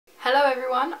Hello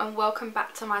everyone and welcome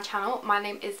back to my channel. My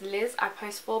name is Liz. I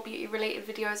post 4 beauty related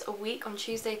videos a week on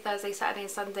Tuesday, Thursday, Saturday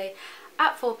and Sunday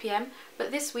at 4 p.m.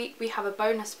 But this week we have a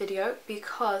bonus video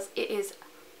because it is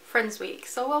Friends Week.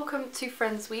 So welcome to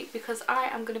Friends Week because I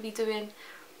am going to be doing,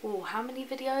 how many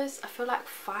videos? I feel like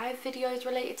 5 videos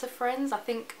related to Friends. I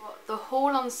think the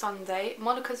haul on Sunday,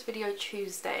 Monica's video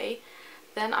Tuesday,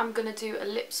 then I'm going to do a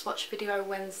lip swatch video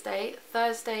Wednesday,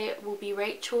 Thursday will be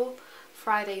Rachel,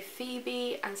 Friday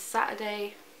Phoebe, and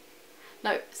Saturday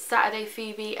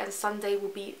Phoebe, and Sunday will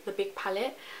be the big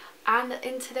palette. And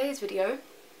in today's video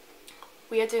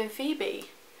we are doing Phoebe,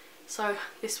 so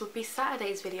this would be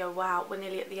Saturday's video. Wow, we're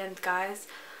nearly at the end, guys.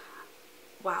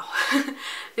 Wow.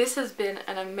 This has been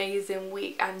an amazing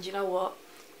week, and you know what,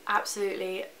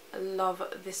 absolutely love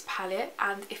this palette.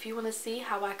 And if you want to see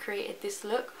how I created this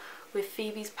look with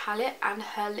Phoebe's palette and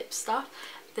her lip stuff,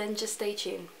 then just stay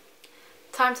tuned.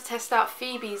 Time to test out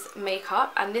Phoebe's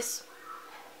makeup, and there's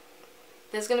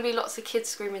going to be lots of kids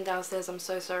screaming downstairs, I'm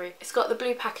so sorry. It's got the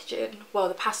blue packaging, well,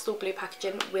 the pastel blue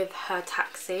packaging with her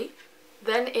taxi.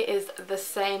 Then it is the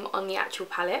same on the actual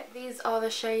palette. These are the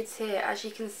shades here. As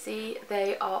you can see,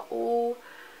 they are all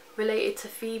related to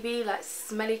Phoebe, like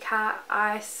Smelly Cat,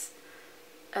 Ice,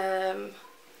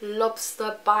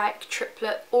 Lobster, Bike,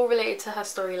 Triplet, all related to her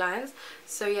storylines.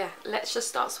 So yeah, let's just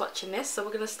start swatching this. So we're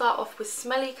going to start off with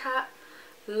Smelly Cat,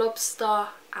 Lobster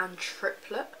and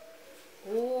Triplet.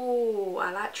 Ooh,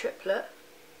 I like Triplet.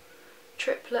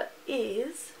 Triplet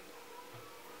is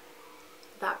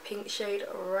that pink shade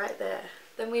right there.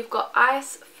 Then we've got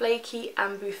Ice, Flaky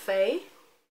and Buffet.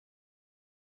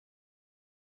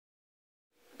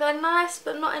 They're nice,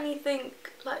 but not anything,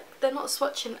 like, they're not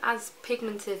swatching as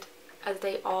pigmented as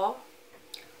they are.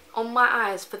 On my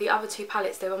eyes, for the other two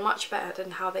palettes, they were much better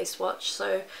than how they swatch,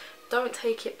 so don't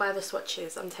take it by the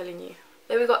swatches, I'm telling you.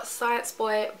 Then we've got Science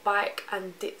Boy, Bike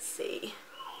and Ditzy.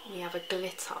 We have a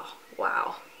glitter.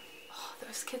 Wow. Oh,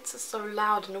 those kids are so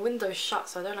loud and the window's shut,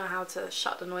 so I don't know how to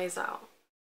shut the noise out.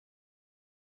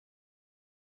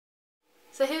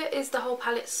 So here is the whole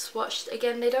palette swatched.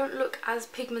 Again, they don't look as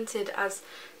pigmented as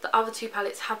the other two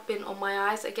palettes have been on my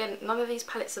eyes. Again, none of these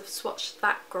palettes have swatched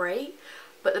that great,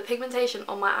 but the pigmentation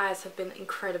on my eyes have been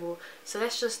incredible. So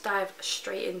let's just dive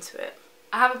straight into it.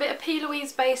 I have a bit of P.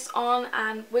 Louise base on,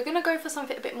 and we're going to go for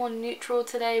something a bit more neutral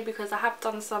today because I have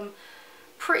done some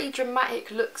pretty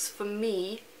dramatic looks for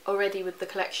me already with the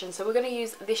collection. So we're going to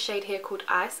use this shade here called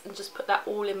Ice and just put that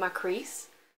all in my crease.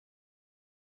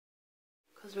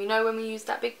 Because we know when we use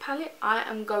that big palette, I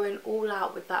am going all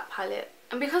out with that palette.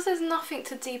 And because there's nothing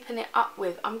to deepen it up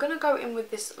with, I'm going to go in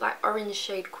with this like orange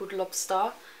shade called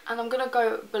Lobster. And I'm going to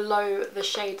go below the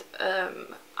shade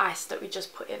Ice that we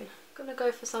just put in. Gonna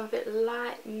go for something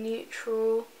light,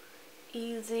 neutral,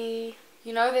 easy.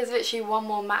 You know, there's literally one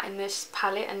more matte in this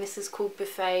palette, and this is called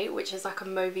Buffet, which is like a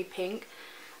mauvey pink.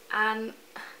 And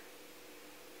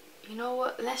you know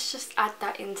what, let's just add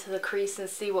that into the crease and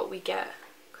see what we get,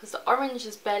 because the orange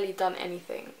has barely done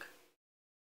anything.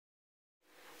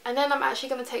 And then I'm actually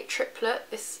going to take Triplet,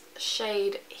 this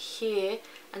shade here,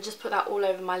 and just put that all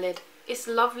over my lid. It's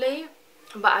lovely,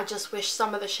 but I just wish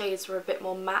some of the shades were a bit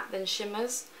more matte than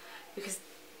shimmers, because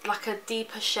like a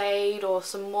deeper shade or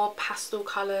some more pastel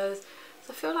colours.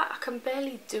 So I feel like I can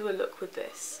barely do a look with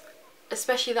this,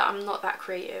 especially that I'm not that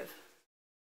creative.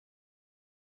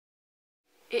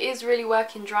 It is really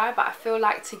working dry, but I feel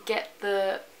like to get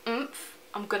the oomph,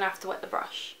 I'm gonna have to wet the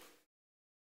brush.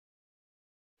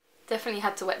 Definitely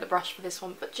had to wet the brush for this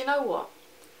one, but do you know what?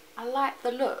 I like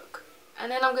the look. And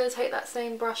then I'm going to take that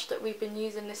same brush that we've been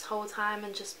using this whole time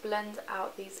and just blend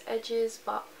out these edges.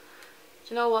 But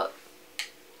do you know what?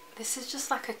 This is just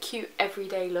like a cute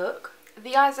everyday look.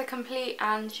 The eyes are complete,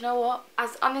 and you know what?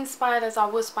 As uninspired as I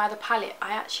was by the palette,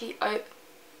 I actually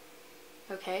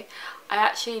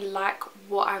like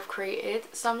what I've created.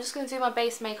 So I'm just going to do my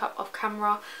base makeup off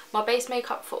camera. My base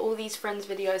makeup for all these Friends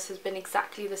videos has been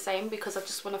exactly the same because I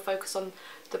just want to focus on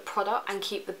the product and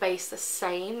keep the base the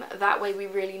same. That way we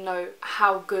really know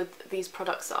how good these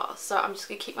products are. So I'm just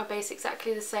going to keep my base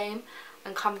exactly the same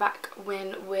and come back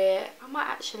when I might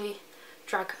actually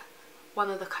drag one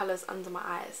of the colours under my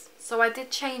eyes. So I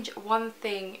did change one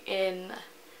thing in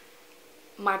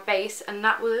my base, and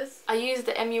that was I used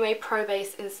the MUA Pro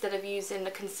base instead of using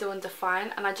the Conceal and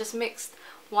Define, and I just mixed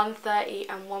 130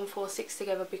 and 146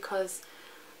 together because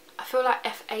I feel like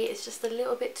F8 is just a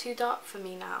little bit too dark for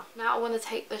me now. Now I want to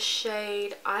take the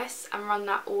shade Ice and run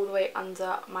that all the way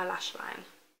under my lash line.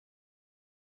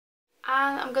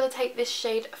 And I'm going to take this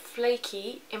shade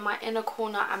Flaky in my inner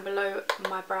corner and below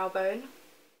my brow bone.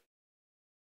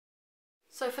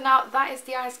 So for now, that is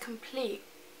the eyes complete.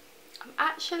 I'm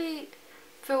actually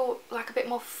feel like a bit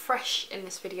more fresh in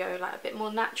this video, like a bit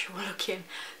more natural looking.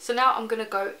 So now I'm going to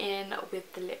go in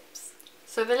with the lips.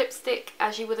 So the lipstick,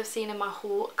 as you would have seen in my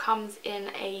haul, comes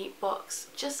in a box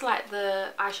just like the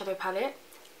eyeshadow palette,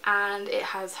 and it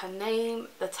has her name,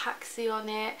 the taxi on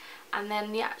it, and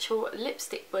then the actual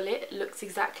lipstick bullet looks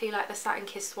exactly like the Satin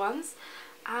Kiss ones,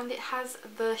 and it has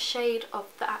the shade of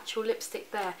the actual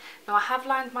lipstick there. Now I have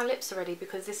lined my lips already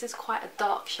because this is quite a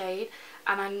dark shade,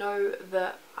 and I know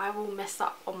that I will mess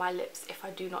up on my lips if I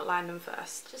do not line them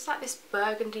first. Just like this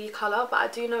burgundy colour, but I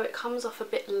do know it comes off a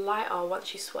bit lighter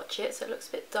once you swatch it, so it looks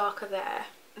a bit darker there.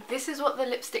 This is what the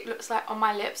lipstick looks like on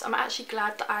my lips. I'm actually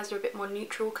glad the eyes are a bit more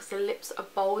neutral because the lips are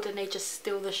bold and they just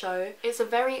steal the show. It's a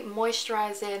very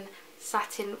moisturising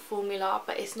satin formula,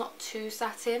 but it's not too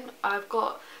satin. I've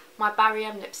got my Barry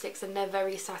M lipsticks and they're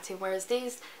very satin, whereas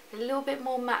these are a little bit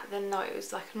more matte than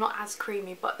those, like not as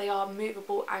creamy, but they are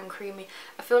movable and creamy.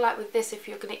 I feel like with this, if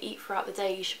you're going to eat throughout the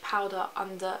day, you should powder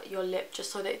under your lip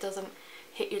just so that it doesn't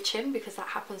hit your chin, because that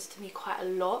happens to me quite a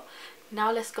lot.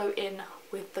 Now let's go in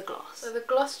with the gloss. So the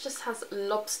gloss just has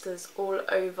lobsters all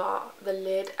over the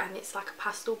lid and it's like a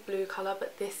pastel blue colour,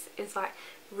 but this is like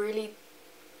really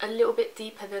a little bit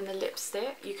deeper than the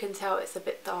lipstick. You can tell it's a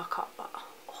bit darker, but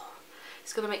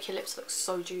it's going to make your lips look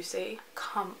so juicy.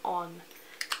 Come on.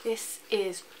 This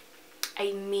is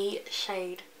a me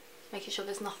shade. Making sure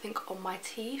there's nothing on my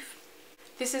teeth.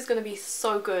 This is going to be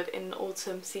so good in the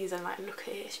autumn season. Like, look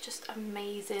at it. It's just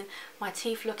amazing. My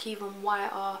teeth look even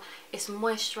whiter. It's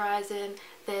moisturising.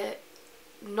 They're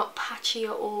not patchy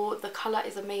at all. The colour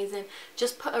is amazing.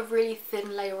 Just put a really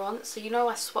thin layer on. So you know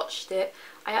I swatched it.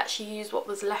 I actually used what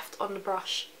was left on the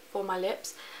brush for my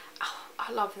lips. Oh,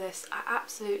 I love this. I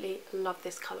absolutely love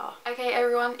this colour. Okay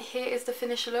everyone, here is the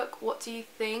finished look. What do you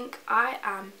think? I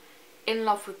am in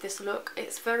love with this look.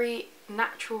 It's very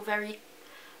natural, very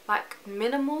like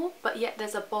minimal, but yet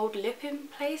there's a bold lip in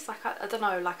place. Like I don't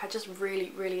know, like I just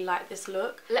really like this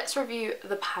look. Let's review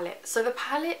the palette. So the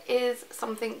palette is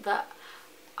something that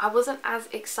I wasn't as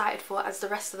excited for as the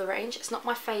rest of the range. It's not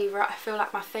my favourite. I feel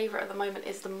like my favourite at the moment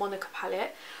is the Monica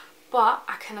palette. But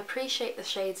I can appreciate the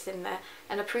shades in there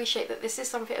and appreciate that this is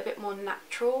something a bit more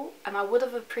natural, and I would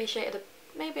have appreciated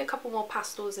maybe a couple more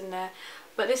pastels in there,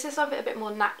 but this is something a bit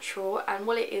more natural, and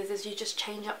what it is you just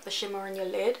change up the shimmer on your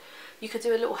lid. You could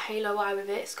do a little halo eye with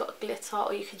it, it's got glitter,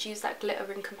 or you could use that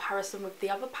glitter in comparison with the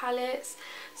other palettes.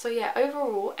 So yeah,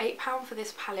 overall £8 for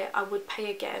this palette I would pay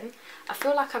again. I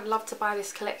feel like I'd love to buy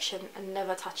this collection and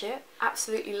never touch it.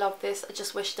 Absolutely love this. I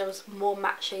just wish there was more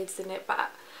matte shades in it,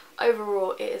 but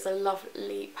overall it is a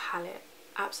lovely palette.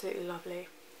 Absolutely lovely.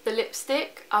 The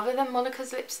lipstick, other than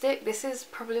Monica's lipstick, this is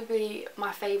probably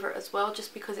my favourite as well,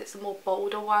 just because it's a more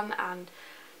bolder one, and do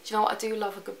you know what, I do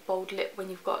love a good bold lip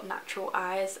when you've got natural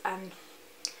eyes, and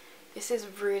this is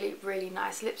really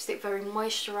nice lipstick, very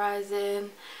moisturising.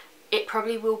 It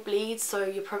probably will bleed, so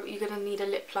you're going to need a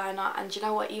lip liner, and do you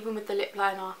know what, even with the lip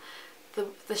liner,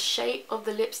 the shape of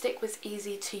the lipstick was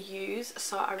easy to use,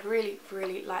 so I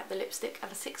really like the lipstick.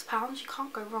 And £6, you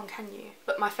can't go wrong, can you?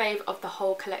 But my fave of the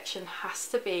whole collection has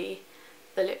to be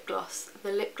the lip gloss.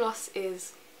 The lip gloss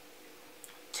is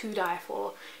to die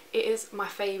for. It is my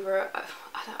favourite.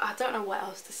 I don't know what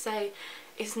else to say.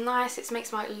 It's nice, it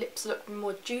makes my lips look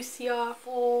more juicier,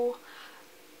 full.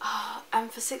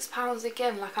 And for £6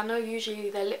 again, like I know usually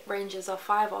their lip ranges are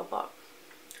 £5, but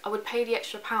I would pay the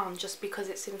extra £1 just because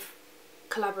it's in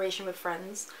collaboration with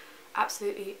Friends.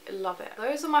 Absolutely love it.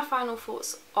 Those are my final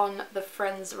thoughts on the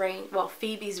Friends range, well,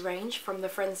 Phoebe's range from the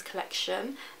Friends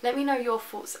collection. Let me know your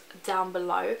thoughts down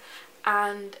below,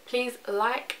 and please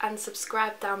like and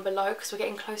subscribe down below because we're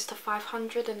getting close to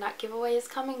 500 and that giveaway is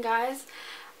coming, guys.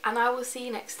 And I will see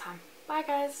you next time. Bye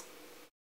guys.